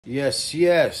Yes,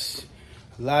 yes.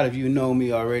 A lot of you know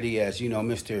me already as,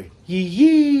 Mr. Yee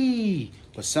Yee.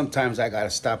 But sometimes I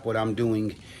gotta stop what I'm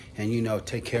doing and,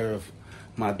 take care of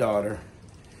my daughter.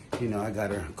 I got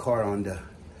her car on the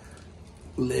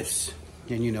lifts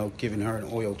and, giving her an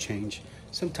oil change.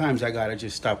 Sometimes I gotta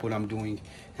just stop what I'm doing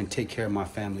and take care of my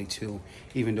family too.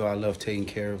 Even though I love taking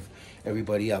care of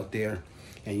everybody out there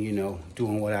and,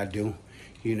 doing what I do,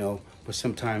 But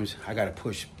sometimes I gotta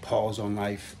push pause on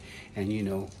life and,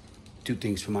 do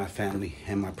things for my family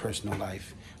and my personal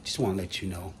life. Just wanna let you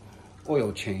know,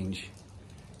 oil change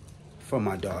from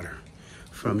my daughter,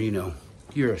 from,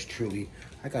 yours truly.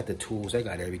 I got the tools, I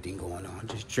got everything going on.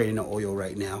 Just draining the oil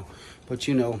right now. But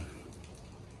a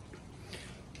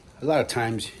lot of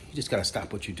times you just gotta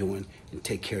stop what you're doing and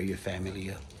take care of your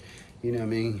family. You know what I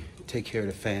mean? Take care of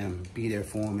the fam, be there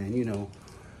for them, and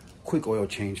quick oil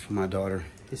change for my daughter.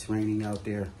 It's raining out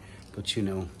there, but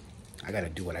I gotta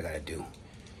do what I gotta do.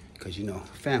 Because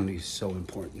family is so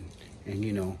important,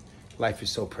 and life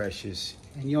is so precious,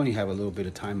 and you only have a little bit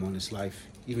of time on this life,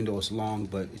 even though it's long,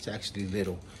 but it's actually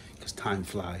little, because time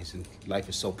flies and life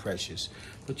is so precious.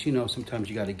 But sometimes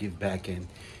you gotta give back, and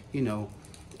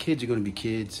kids are gonna be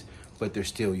kids, but they're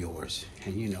still yours.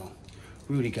 And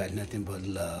Rudy got nothing but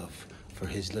love for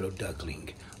his little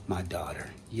duckling, my daughter.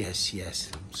 Yes,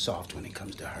 yes, I'm soft when it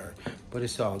comes to her, but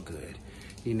it's all good.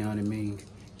 You know what I mean?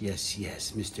 Yes,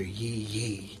 yes, Mr. Yee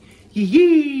Yee. Yee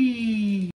Yee!